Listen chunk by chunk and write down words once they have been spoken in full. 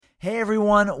Hey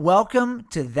everyone, welcome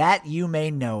to That You May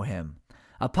Know Him,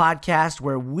 a podcast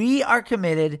where we are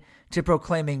committed to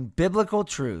proclaiming biblical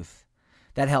truth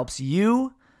that helps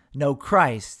you know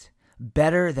Christ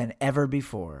better than ever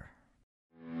before.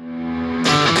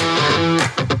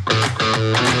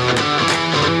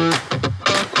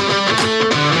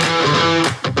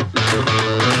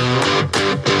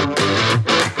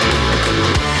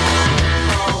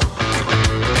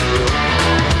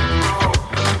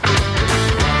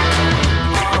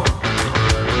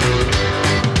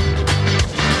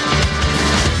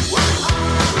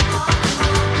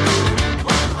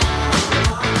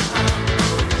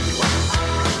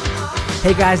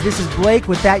 Hey guys, this is Blake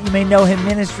with That You May Know Him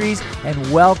Ministries,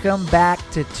 and welcome back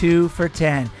to 2 for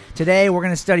 10. Today we're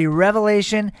going to study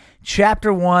Revelation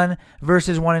chapter 1,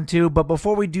 verses 1 and 2. But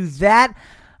before we do that,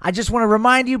 I just want to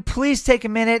remind you, please take a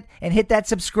minute and hit that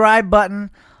subscribe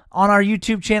button on our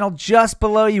YouTube channel just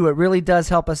below you. It really does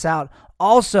help us out.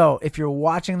 Also, if you're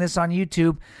watching this on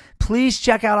YouTube, please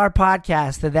check out our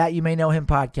podcast, the That You May Know Him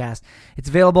podcast. It's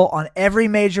available on every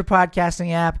major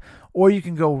podcasting app, or you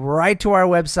can go right to our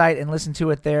website and listen to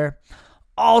it there.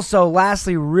 Also,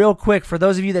 lastly, real quick, for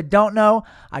those of you that don't know,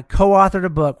 I co-authored a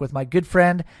book with my good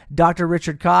friend, Dr.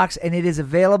 Richard Cox, and it is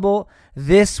available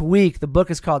this week. The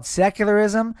book is called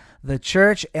Secularism, the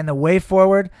Church, and the Way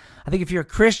Forward. I think if you're a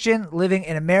Christian living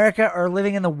in America or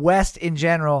living in the West in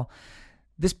general,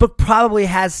 this book probably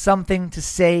has something to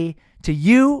say to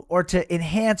you or to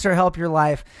enhance or help your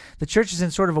life. The church is in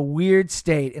sort of a weird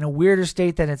state, in a weirder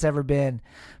state than it's ever been,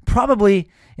 probably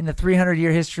in the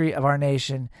 300-year history of our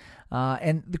nation.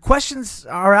 And the questions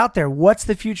are out there. What's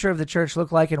the future of the church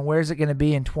look like, and where's it going to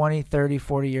be in 20, 30,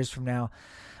 40 years from now?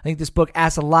 I think this book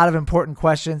asks a lot of important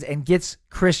questions and gets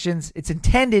Christians, it's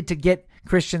intended to get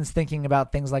Christians thinking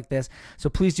about things like this. So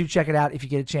please do check it out if you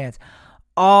get a chance.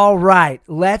 All right,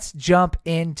 let's jump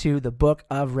into the book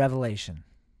of Revelation.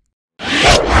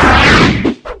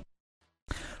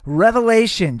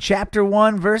 Revelation chapter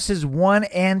 1, verses 1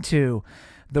 and 2.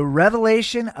 The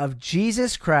revelation of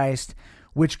Jesus Christ,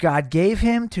 which God gave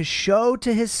him to show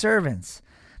to his servants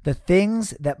the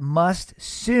things that must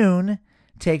soon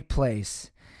take place.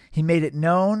 He made it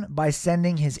known by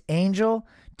sending his angel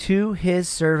to his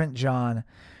servant John,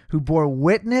 who bore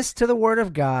witness to the word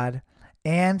of God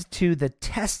and to the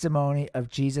testimony of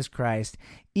Jesus Christ,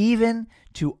 even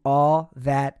to all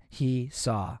that he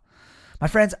saw. My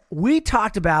friends, we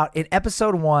talked about in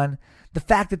episode 1 the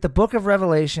fact that the book of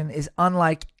Revelation is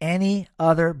unlike any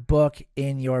other book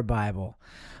in your Bible.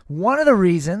 One of the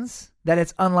reasons that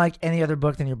it's unlike any other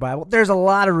book in your Bible, there's a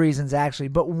lot of reasons actually,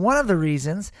 but one of the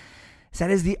reasons is that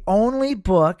it's the only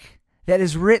book that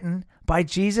is written by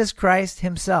Jesus Christ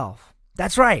himself.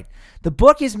 That's right. The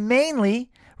book is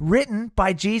mainly written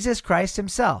by Jesus Christ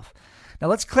himself. Now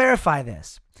let's clarify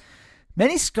this.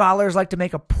 Many scholars like to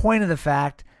make a point of the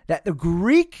fact that the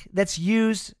Greek that's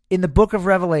used in the book of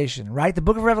Revelation, right? The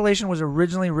book of Revelation was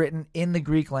originally written in the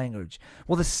Greek language.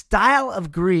 Well, the style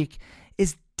of Greek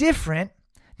is different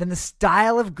than the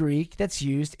style of Greek that's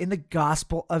used in the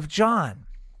Gospel of John,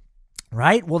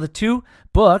 right? Well, the two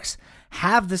books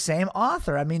have the same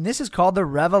author. I mean, this is called the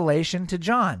Revelation to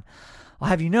John. I'll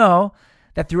have you know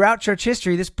that throughout church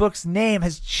history, this book's name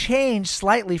has changed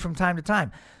slightly from time to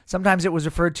time. Sometimes it was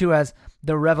referred to as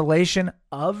the Revelation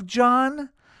of John.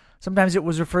 Sometimes it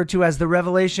was referred to as the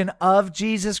Revelation of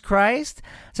Jesus Christ.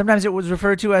 Sometimes it was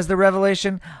referred to as the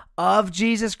Revelation of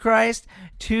Jesus Christ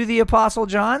to the Apostle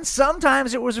John.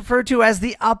 Sometimes it was referred to as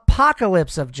the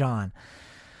Apocalypse of John.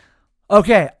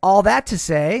 Okay, all that to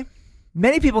say,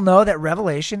 many people know that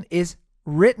Revelation is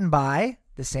written by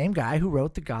the same guy who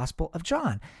wrote the Gospel of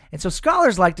John. And so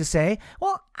scholars like to say,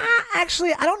 well,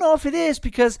 actually, I don't know if it is,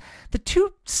 because the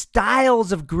two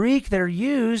styles of Greek that are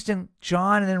used in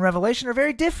John and in Revelation are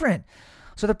very different.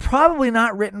 So they're probably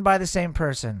not written by the same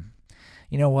person.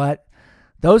 You know what?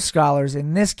 Those scholars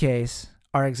in this case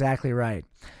are exactly right.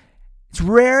 It's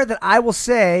rare that I will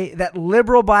say that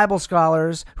liberal Bible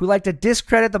scholars who like to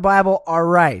discredit the Bible are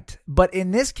right. But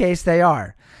in this case, they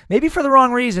are. Maybe for the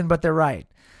wrong reason, but they're right.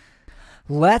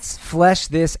 Let's flesh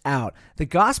this out. The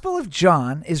Gospel of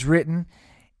John is written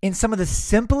in some of the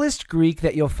simplest Greek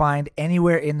that you'll find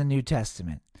anywhere in the New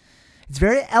Testament. It's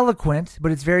very eloquent,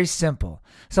 but it's very simple.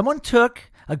 Someone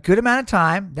took a good amount of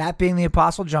time, that being the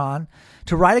Apostle John,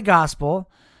 to write a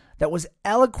gospel that was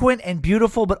eloquent and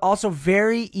beautiful, but also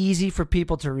very easy for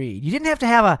people to read. You didn't have to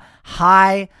have a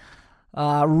high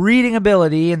reading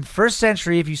ability in the first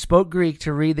century if you spoke Greek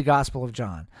to read the Gospel of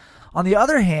John. On the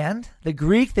other hand, the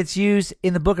Greek that's used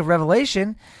in the book of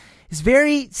Revelation is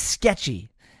very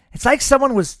sketchy. It's like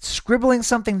someone was scribbling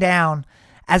something down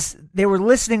as they were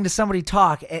listening to somebody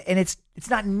talk, and it's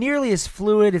not nearly as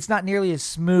fluid, it's not nearly as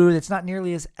smooth, it's not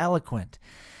nearly as eloquent.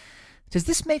 Does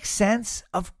this make sense?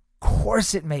 Of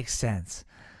course it makes sense.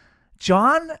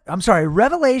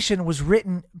 Revelation was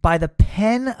written by the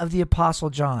pen of the Apostle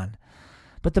John.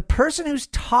 But the person who's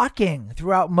talking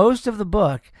throughout most of the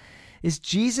book is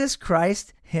Jesus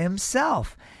Christ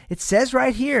himself. It says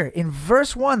right here in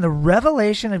verse 1, the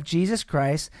revelation of Jesus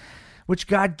Christ, which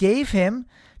God gave him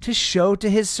to show to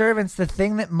his servants the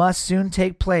thing that must soon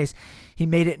take place. He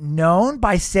made it known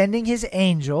by sending his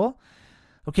angel.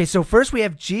 Okay, so first we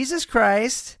have Jesus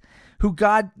Christ, who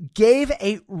God gave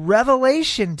a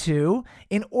revelation to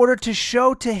in order to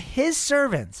show to his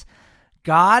servants.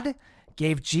 God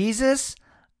gave Jesus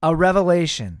a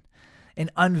revelation, an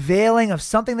unveiling of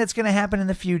something that's going to happen in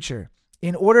the future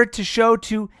in order to show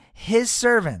to his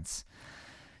servants.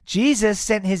 Jesus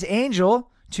sent his angel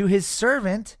to his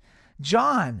servant,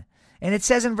 John. And it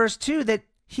says in verse 2 that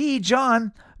he,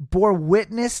 John, bore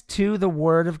witness to the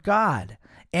word of God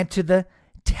and to the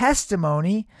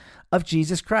testimony of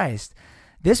Jesus Christ.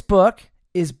 This book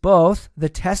is both the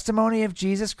testimony of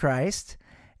Jesus Christ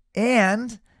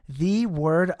and the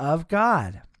word of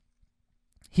God.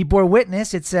 He bore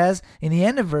witness, it says in the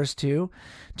end of verse 2,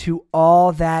 to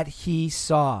all that he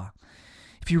saw.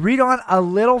 If you read on a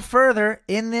little further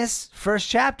in this first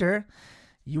chapter,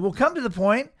 you will come to the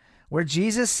point where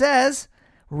Jesus says,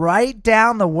 write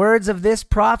down the words of this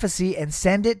prophecy and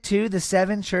send it to the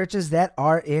 7 churches that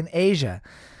are in Asia.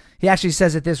 He actually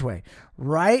says it this way,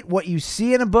 write what you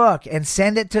see in a book and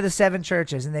send it to the 7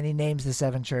 churches. And then he names the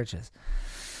 7 churches.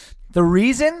 The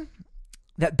reason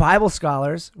that Bible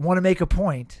scholars want to make a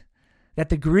point that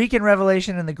the Greek in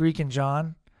Revelation and the Greek in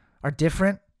John are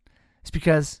different is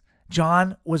because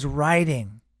John was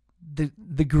writing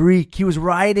the Greek. He was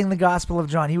writing the Gospel of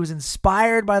John. He was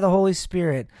inspired by the Holy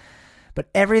Spirit. But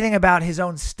everything about his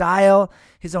own style,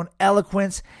 his own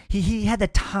eloquence, he had the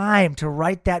time to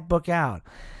write that book out.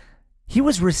 He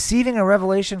was receiving a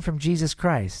revelation from Jesus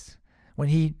Christ when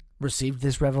he received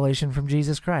this revelation from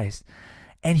Jesus Christ.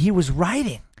 And he was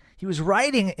writing. He was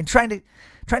writing and trying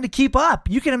to keep up.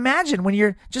 You can imagine when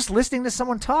you're just listening to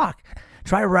someone talk.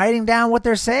 Try writing down what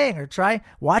they're saying, or try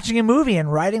watching a movie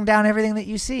and writing down everything that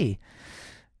you see.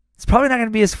 It's probably not going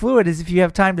to be as fluid as if you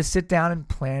have time to sit down and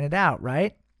plan it out,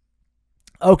 right?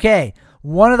 Okay,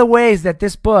 one of the ways that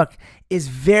this book is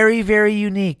very, very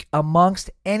unique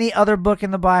amongst any other book in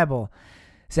the Bible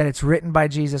is that it's written by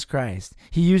Jesus Christ.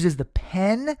 He uses the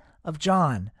pen of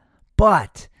John,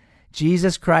 but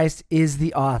Jesus Christ is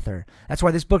the author. That's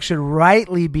why this book should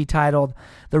rightly be titled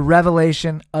The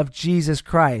Revelation of Jesus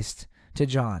Christ to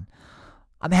John.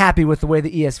 I'm happy with the way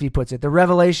the ESV puts it. The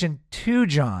revelation to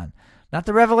John, not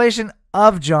the revelation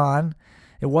of John.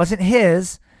 It wasn't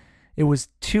his. It was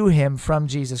to him from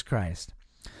Jesus Christ.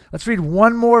 Let's read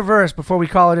one more verse before we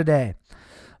call it a day.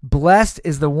 Blessed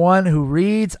is the one who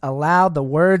reads aloud the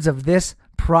words of this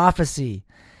prophecy,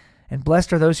 and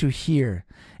blessed are those who hear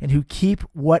and who keep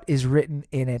what is written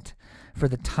in it, for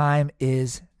the time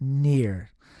is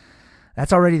near.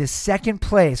 That's already the second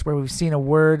place where we've seen a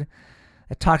word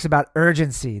that talks about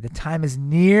urgency. The time is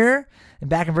near. And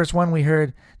back in verse 1, we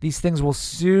heard these things will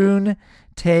soon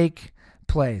take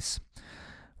place.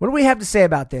 What do we have to say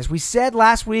about this? We said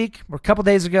last week, or a couple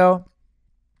days ago,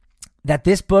 that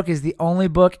this book is the only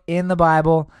book in the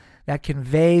Bible that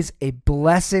conveys a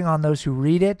blessing on those who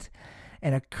read it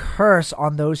and a curse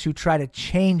on those who try to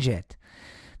change it.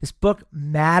 This book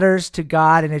matters to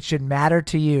God, and it should matter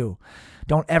to you.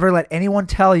 Don't ever let anyone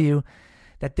tell you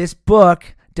that this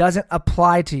book doesn't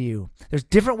apply to you. There's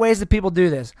different ways that people do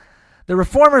this. The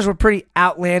reformers were pretty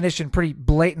outlandish and pretty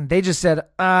blatant. They just said,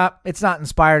 it's not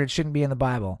inspired. It shouldn't be in the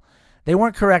Bible. They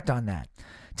weren't correct on that.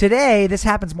 Today, this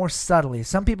happens more subtly.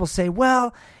 Some people say,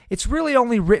 well, it's really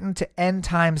only written to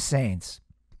end-time saints.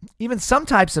 Even some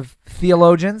types of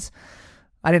theologians,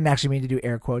 I didn't actually mean to do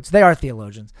air quotes. They are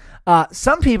theologians.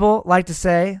 Some people like to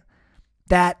say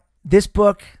that this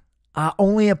book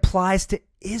only applies to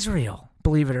Israel,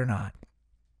 believe it or not.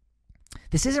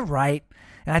 This isn't right,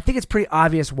 and I think it's pretty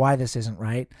obvious why this isn't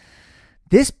right.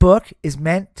 This book is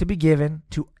meant to be given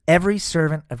to every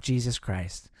servant of Jesus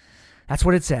Christ. That's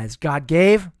what it says. God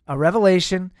gave a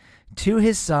revelation to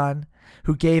his son,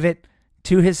 who gave it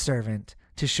to his servant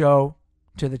to show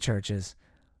to the churches,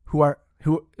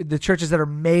 the churches that are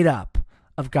made up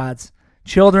of God's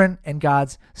children and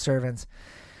God's servants.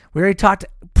 We already talked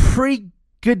pretty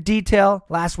good detail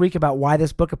last week about why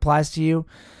this book applies to you.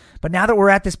 But now that we're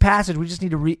at this passage, we just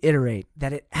need to reiterate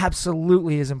that it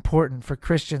absolutely is important for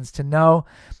Christians to know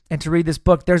and to read this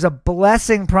book. There's a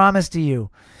blessing promised to you.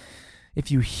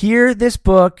 If you hear this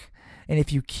book and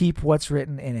if you keep what's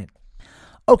written in it.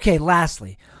 Okay,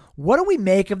 lastly, what do we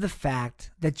make of the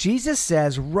fact that Jesus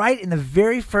says right in the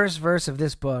very first verse of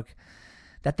this book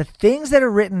that the things that are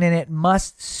written in it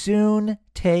must soon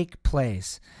take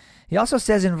place? He also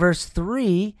says in verse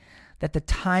 3 that the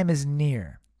time is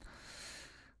near.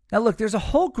 Now look, there's a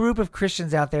whole group of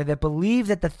Christians out there that believe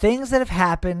that the things that have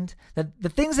happened, that the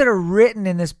things that are written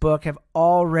in this book have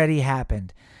already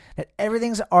happened, that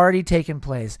everything's already taken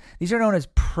place. These are known as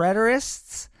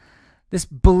preterists. This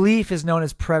belief is known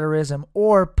as preterism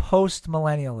or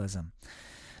postmillennialism.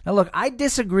 Now look, I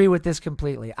disagree with this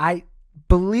completely. I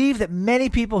believe that many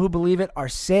people who believe it are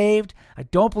saved. I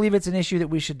don't believe it's an issue that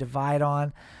we should divide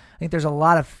on. I think there's a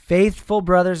lot of faithful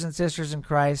brothers and sisters in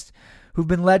Christ who've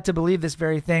been led to believe this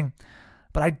very thing,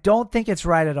 but I don't think it's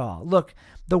right at all. Look,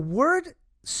 the word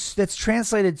that's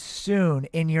translated soon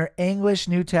in your English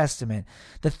New Testament,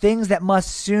 the things that must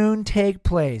soon take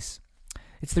place,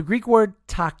 it's the Greek word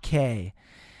take.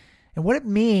 And what it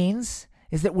means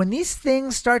is that when these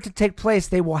things start to take place,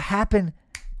 they will happen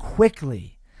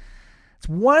quickly. It's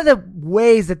one of the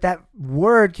ways that that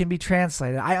word can be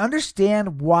translated. I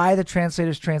understand why the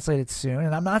translators translated soon,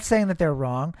 and I'm not saying that they're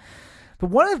wrong. But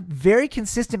one of the very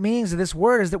consistent meanings of this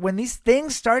word is that when these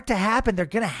things start to happen, they're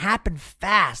going to happen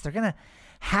fast. They're going to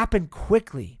happen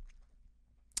quickly.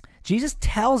 Jesus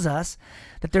tells us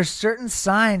that there's certain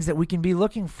signs that we can be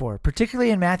looking for,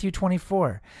 particularly in Matthew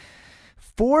 24.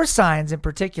 4 signs in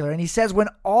particular. And he says when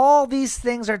all these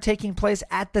things are taking place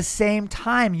at the same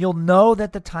time, you'll know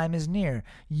that the time is near.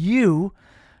 You,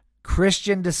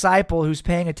 Christian disciple who's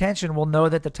paying attention, will know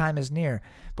that the time is near.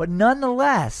 But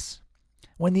nonetheless,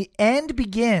 when the end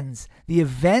begins, the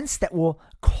events that will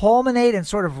culminate and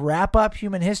sort of wrap up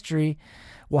human history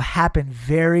will happen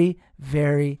very,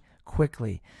 very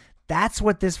quickly. That's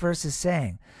what this verse is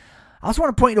saying. I also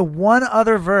want to point you to one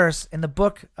other verse in the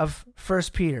book of 1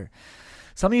 Peter.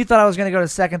 Some of you thought I was going to go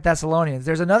to 2 Thessalonians.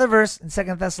 There's another verse in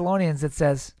 2 Thessalonians that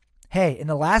says, hey, in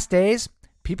the last days,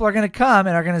 people are going to come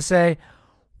and are going to say,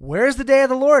 where's the day of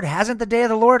the Lord? Hasn't the day of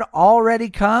the Lord already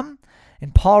come?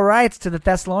 And Paul writes to the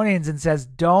Thessalonians and says,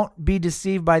 don't be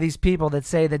deceived by these people that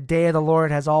say the day of the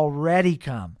Lord has already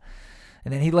come.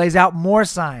 And then he lays out more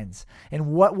signs and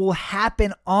what will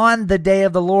happen on the day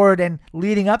of the Lord and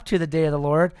leading up to the day of the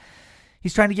Lord.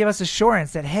 He's trying to give us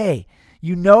assurance that, hey,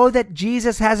 you know that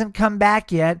Jesus hasn't come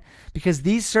back yet because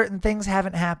these certain things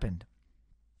haven't happened.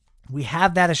 We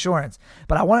have that assurance.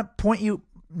 But I want to point you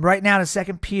right now to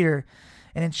 2 Peter.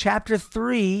 And in chapter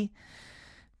 3,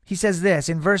 he says this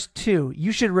in verse 2,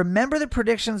 you should remember the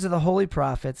predictions of the holy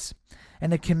prophets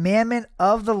and the commandment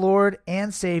of the Lord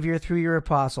and Savior through your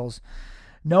apostles,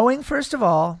 knowing first of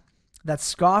all that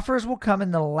scoffers will come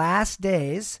in the last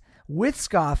days with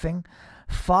scoffing,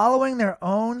 following their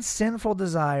own sinful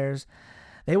desires.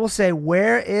 They will say,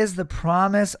 where is the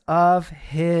promise of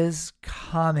his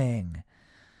coming?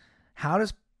 How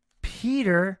does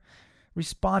Peter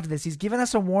respond to this? He's given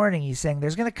us a warning. He's saying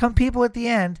there's going to come people at the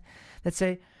end that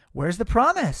say, where's the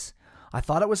promise? I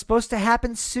thought it was supposed to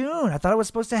happen soon. I thought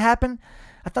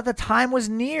the time was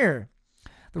near.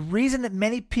 The reason that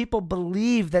many people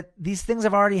believe that these things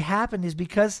have already happened is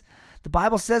because the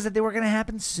Bible says that they were going to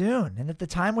happen soon and that the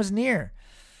time was near.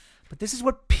 But this is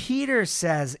what Peter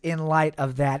says in light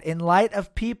of that, in light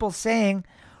of people saying,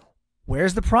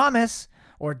 where's the promise?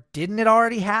 Or didn't it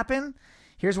already happen?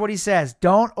 Here's what he says.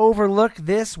 Don't overlook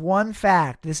this one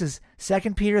fact. This is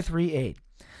 2 Peter 3:8.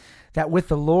 That with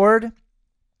the Lord,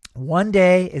 one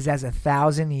day is as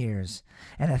 1,000 years,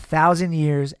 and 1,000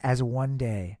 years as one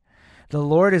day. The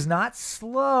Lord is not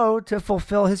slow to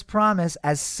fulfill his promise,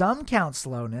 as some count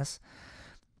slowness,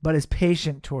 but is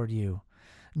patient toward you,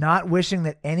 not wishing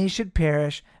that any should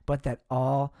perish, but that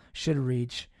all should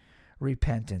reach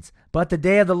repentance. But the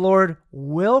day of the Lord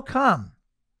will come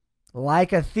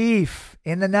like a thief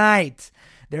in the night.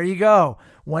 There you go.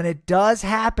 When it does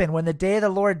happen, when the day of the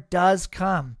Lord does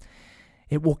come,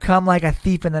 it will come like a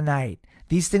thief in the night.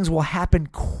 These things will happen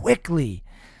quickly.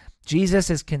 Jesus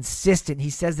is consistent. He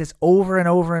says this over and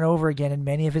over and over again in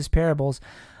many of his parables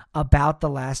about the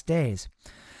last days.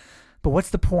 But what's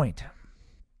the point?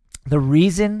 The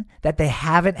reason that they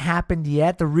haven't happened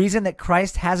yet, the reason that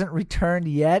Christ hasn't returned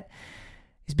yet,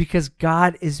 is because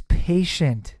God is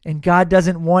patient and God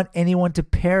doesn't want anyone to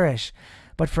perish,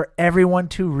 but for everyone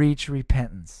to reach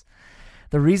repentance.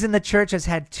 The reason the church has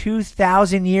had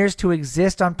 2,000 years to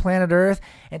exist on planet Earth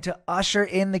and to usher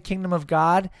in the kingdom of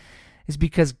God is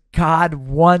because God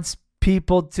wants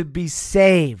people to be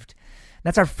saved.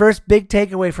 That's our first big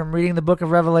takeaway from reading the book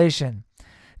of Revelation.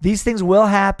 These things will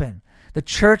happen. The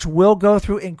church will go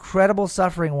through incredible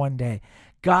suffering one day.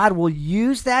 God will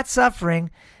use that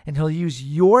suffering, and he'll use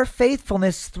your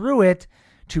faithfulness through it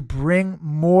to bring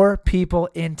more people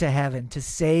into heaven, to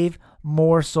save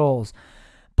more souls.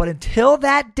 But until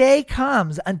that day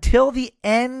comes, until the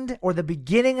end or the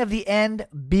beginning of the end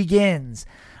begins,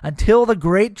 until the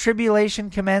great tribulation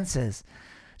commences,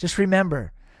 just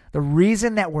remember, the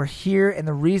reason that we're here and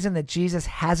the reason that Jesus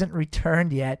hasn't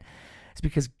returned yet is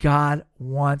because God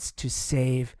wants to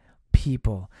save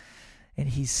people. And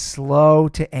he's slow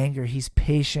to anger. He's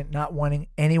patient, not wanting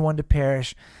anyone to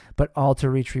perish, but all to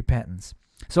reach repentance.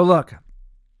 So look,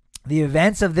 the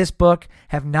events of this book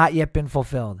have not yet been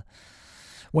fulfilled.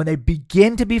 When they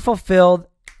begin to be fulfilled,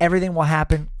 everything will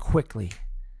happen quickly.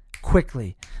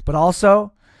 But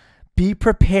also, be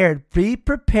prepared. Be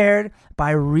prepared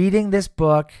by reading this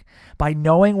book, by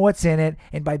knowing what's in it,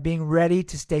 and by being ready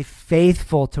to stay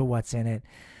faithful to what's in it.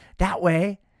 That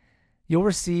way, you'll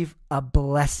receive a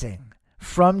blessing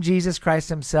from Jesus Christ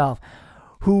himself,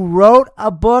 who wrote a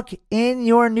book in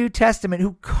your New Testament,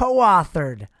 who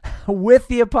co-authored with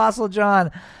the Apostle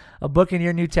John a book in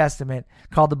your New Testament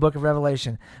called the Book of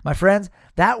Revelation. My friends,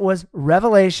 that was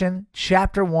Revelation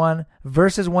chapter 1,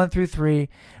 verses 1 through 3.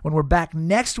 When we're back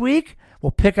next week,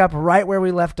 we'll pick up right where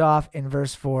we left off in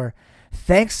verse 4.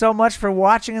 Thanks so much for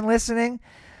watching and listening.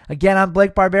 Again, I'm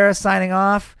Blake Barbera signing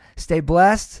off. Stay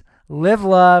blessed, live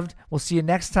loved. We'll see you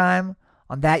next time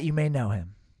on That You May Know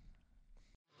Him.